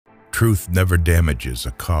Truth never damages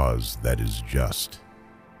a cause that is just.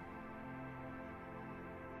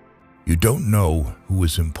 You don't know who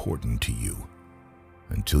is important to you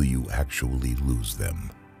until you actually lose them.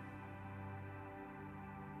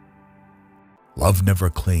 Love never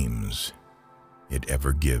claims, it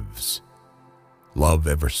ever gives. Love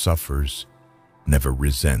ever suffers, never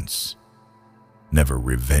resents, never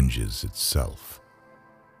revenges itself.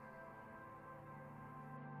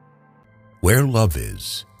 Where love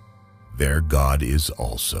is, there God is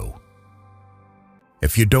also.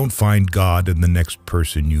 If you don't find God in the next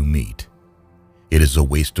person you meet, it is a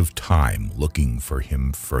waste of time looking for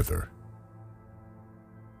Him further.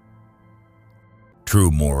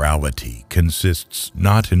 True morality consists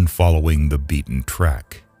not in following the beaten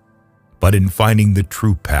track, but in finding the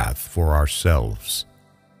true path for ourselves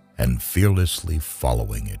and fearlessly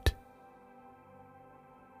following it.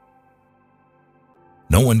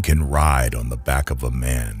 No one can ride on the back of a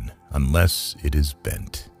man unless it is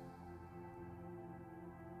bent.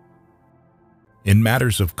 In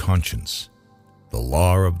matters of conscience, the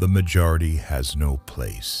law of the majority has no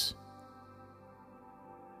place.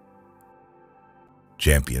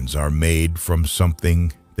 Champions are made from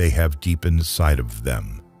something they have deep inside of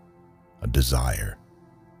them, a desire,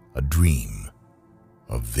 a dream,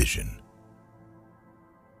 a vision.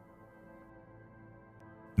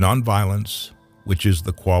 Nonviolence, which is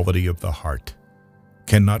the quality of the heart,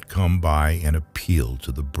 cannot come by an appeal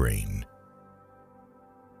to the brain.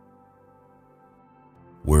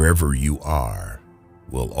 Wherever you are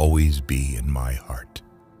will always be in my heart.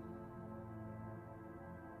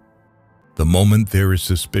 The moment there is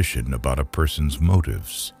suspicion about a person's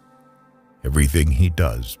motives, everything he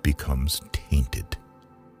does becomes tainted.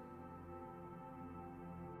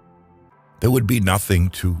 There would be nothing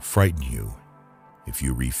to frighten you if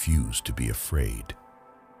you refuse to be afraid.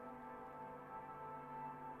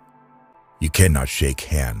 You cannot shake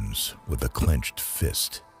hands with a clenched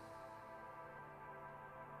fist.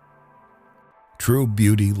 True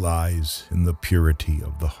beauty lies in the purity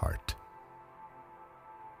of the heart.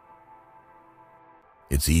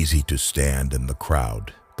 It's easy to stand in the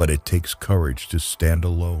crowd, but it takes courage to stand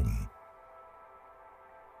alone.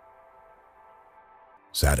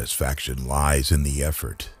 Satisfaction lies in the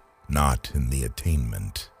effort, not in the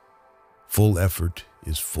attainment. Full effort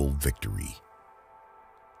is full victory.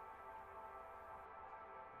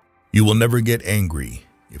 You will never get angry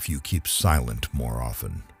if you keep silent more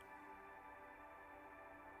often.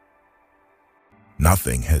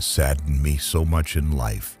 Nothing has saddened me so much in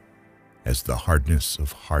life as the hardness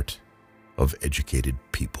of heart of educated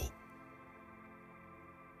people.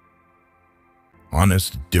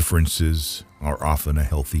 Honest differences are often a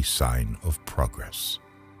healthy sign of progress.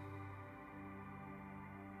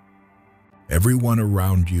 Everyone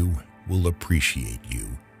around you will appreciate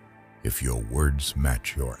you if your words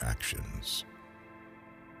match your actions.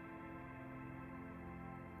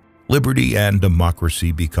 Liberty and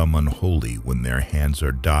democracy become unholy when their hands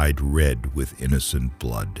are dyed red with innocent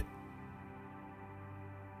blood.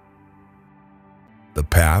 The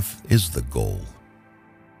path is the goal.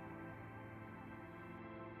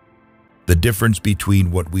 The difference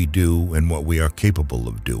between what we do and what we are capable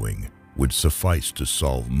of doing would suffice to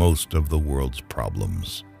solve most of the world's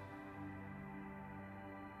problems.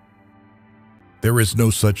 There is no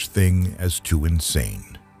such thing as too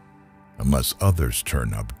insane, unless others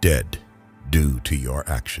turn up dead due to your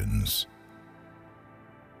actions.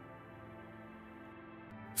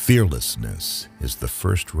 Fearlessness is the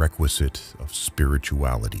first requisite of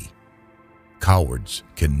spirituality. Cowards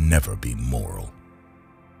can never be moral.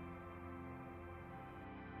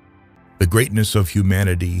 The greatness of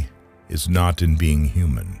humanity is not in being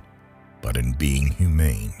human, but in being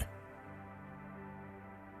humane.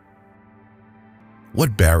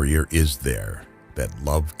 What barrier is there that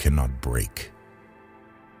love cannot break?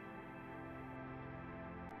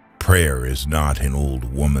 Prayer is not an old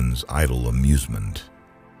woman's idle amusement.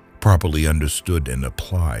 Properly understood and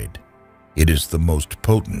applied, it is the most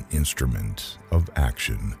potent instrument of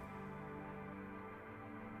action.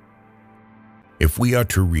 If we are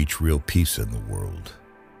to reach real peace in the world,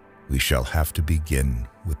 we shall have to begin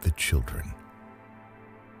with the children.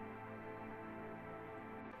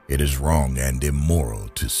 It is wrong and immoral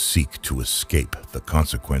to seek to escape the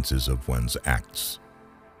consequences of one's acts.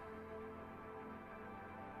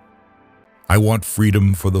 I want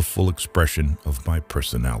freedom for the full expression of my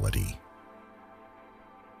personality.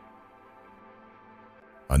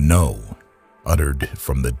 A no, uttered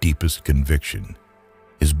from the deepest conviction,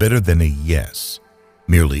 is better than a yes,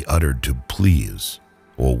 merely uttered to please,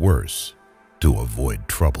 or worse, to avoid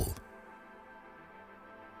trouble.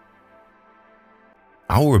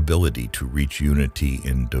 Our ability to reach unity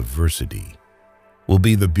in diversity will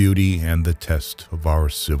be the beauty and the test of our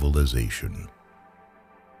civilization.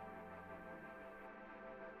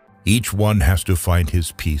 Each one has to find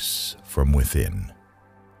his peace from within,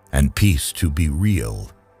 and peace, to be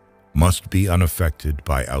real, must be unaffected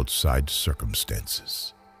by outside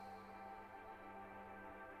circumstances.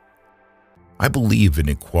 I believe in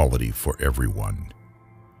equality for everyone,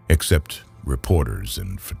 except reporters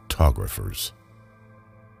and photographers.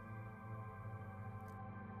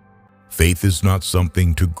 Faith is not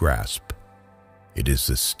something to grasp. It is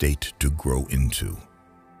a state to grow into.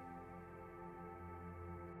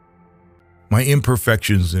 My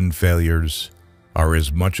imperfections and failures are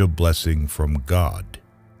as much a blessing from God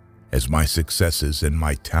as my successes and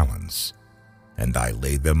my talents, and I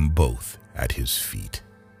lay them both at His feet.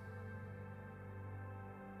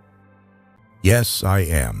 Yes, I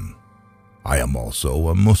am. I am also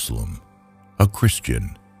a Muslim, a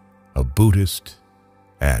Christian, a Buddhist,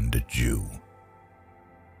 and a Jew.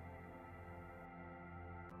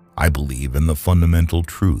 I believe in the fundamental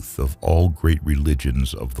truth of all great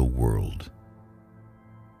religions of the world.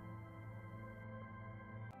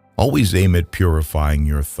 Always aim at purifying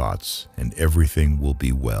your thoughts, and everything will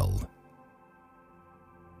be well.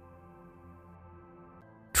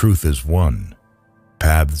 Truth is one,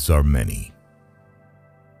 paths are many.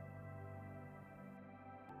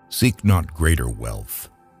 Seek not greater wealth,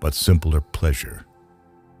 but simpler pleasure,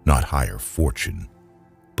 not higher fortune,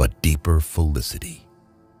 but deeper felicity.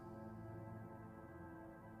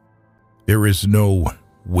 There is no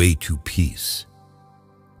way to peace.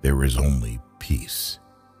 There is only peace.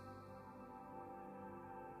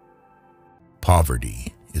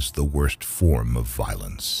 Poverty is the worst form of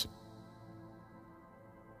violence.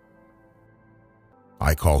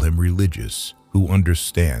 I call him religious, who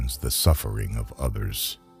understands the suffering of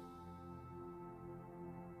others.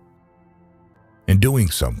 In doing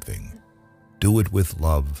something, do it with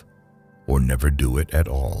love, or never do it at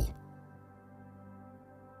all.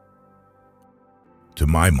 To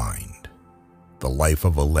my mind, the life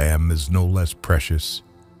of a lamb is no less precious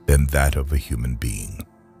than that of a human being.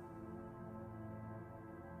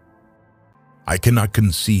 I cannot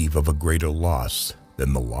conceive of a greater loss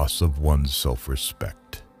than the loss of one's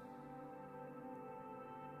self-respect.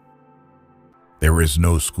 There is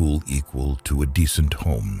no school equal to a decent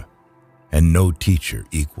home, and no teacher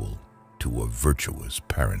equal to a virtuous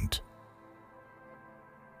parent.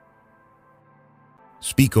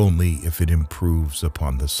 Speak only if it improves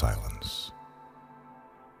upon the silence.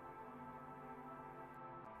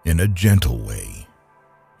 In a gentle way,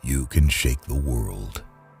 you can shake the world.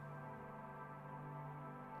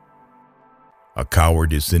 A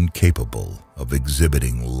coward is incapable of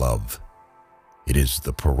exhibiting love. It is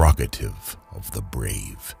the prerogative of the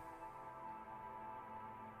brave.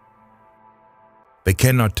 They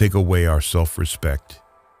cannot take away our self-respect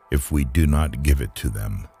if we do not give it to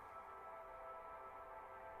them.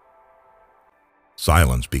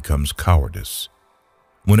 Silence becomes cowardice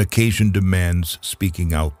when occasion demands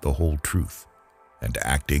speaking out the whole truth and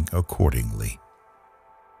acting accordingly.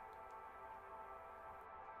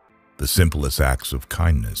 The simplest acts of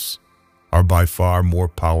kindness are by far more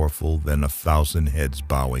powerful than 1,000 heads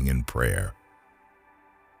bowing in prayer.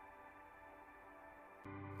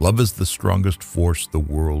 Love is the strongest force the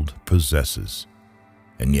world possesses,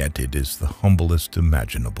 and yet it is the humblest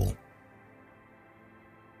imaginable.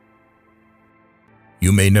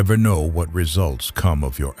 You may never know what results come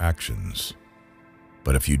of your actions,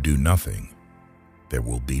 but if you do nothing, there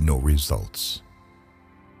will be no results.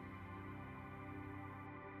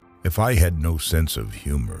 If I had no sense of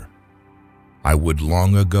humor, I would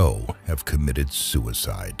long ago have committed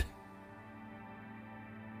suicide.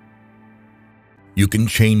 You can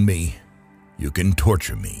chain me, you can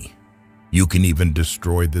torture me, you can even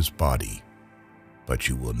destroy this body, but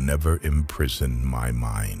you will never imprison my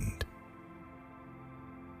mind.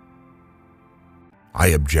 I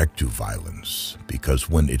object to violence because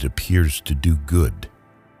when it appears to do good,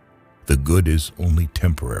 the good is only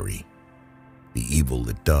temporary. The evil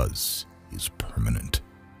it does is permanent.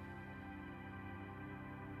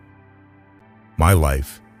 My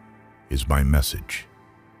life is my message.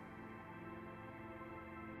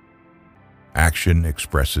 Action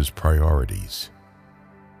expresses priorities.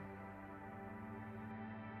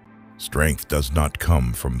 Strength does not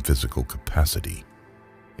come from physical capacity.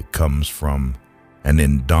 It comes from an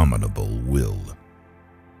indomitable will.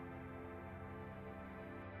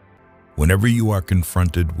 Whenever you are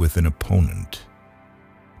confronted with an opponent,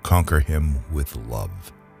 conquer him with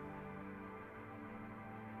love.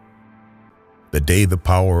 The day the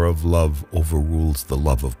power of love overrules the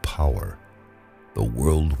love of power, the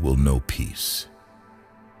world will know peace.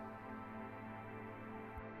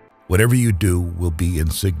 Whatever you do will be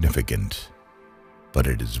insignificant, but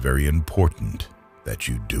it is very important that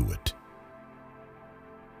you do it.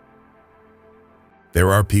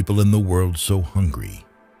 There are people in the world so hungry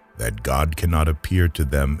that God cannot appear to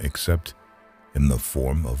them except in the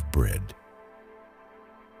form of bread.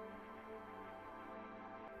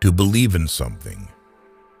 To believe in something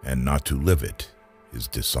and not to live it is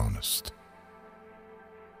dishonest.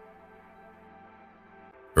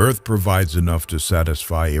 Earth provides enough to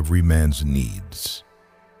satisfy every man's needs,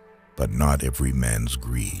 but not every man's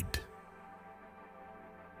greed.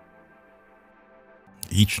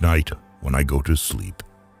 Each night when I go to sleep,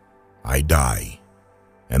 I die,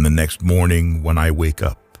 and the next morning when I wake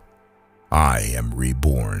up, I am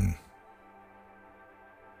reborn.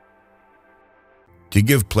 To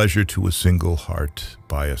give pleasure to a single heart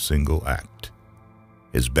by a single act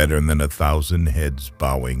is better than 1,000 heads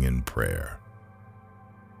bowing in prayer.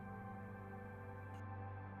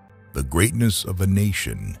 The greatness of a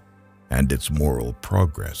nation and its moral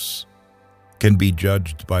progress can be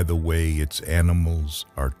judged by the way its animals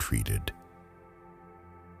are treated.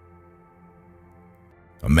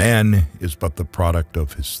 A man is but the product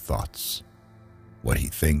of his thoughts. What he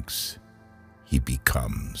thinks, he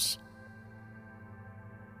becomes.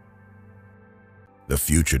 The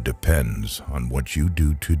future depends on what you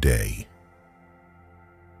do today.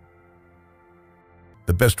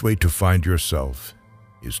 The best way to find yourself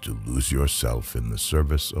is to lose yourself in the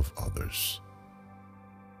service of others.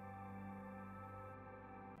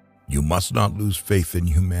 You must not lose faith in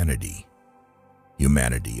humanity.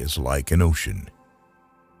 Humanity is like an ocean.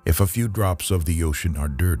 If a few drops of the ocean are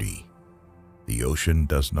dirty, the ocean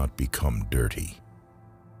does not become dirty.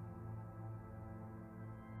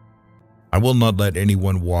 I will not let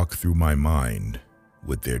anyone walk through my mind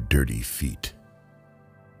with their dirty feet.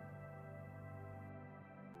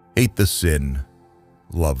 Hate the sin,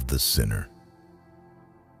 love the sinner.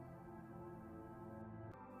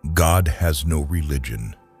 God has no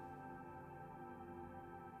religion.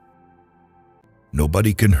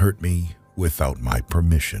 Nobody can hurt me without my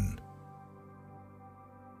permission.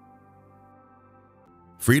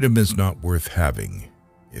 Freedom is not worth having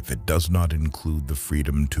if it does not include the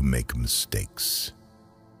freedom to make mistakes.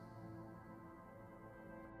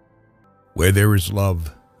 Where there is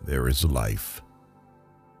love, there is life.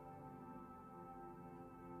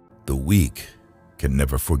 The weak can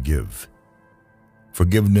never forgive.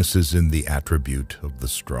 Forgiveness is in the attribute of the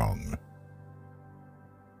strong.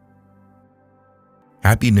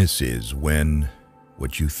 Happiness is when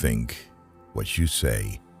what you think, what you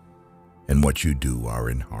say, and what you do are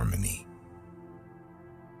in harmony.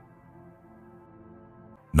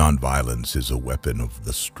 Nonviolence is a weapon of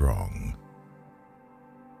the strong.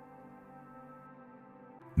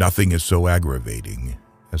 Nothing is so aggravating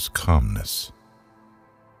as calmness.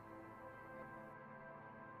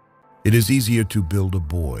 It is easier to build a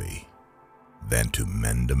boy than to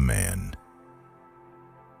mend a man.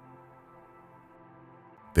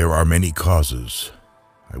 There are many causes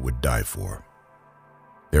I would die for.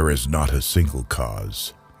 There is not a single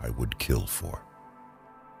cause I would kill for.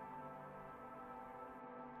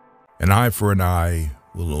 An eye for an eye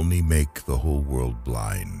will only make the whole world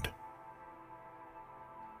blind.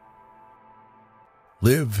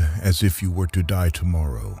 Live as if you were to die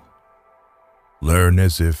tomorrow. Learn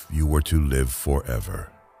as if you were to live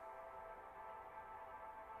forever.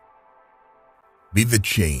 Be the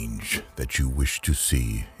change that you wish to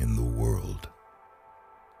see in the world.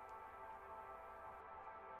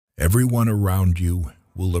 Everyone around you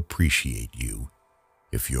will appreciate you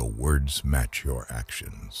if your words match your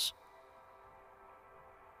actions.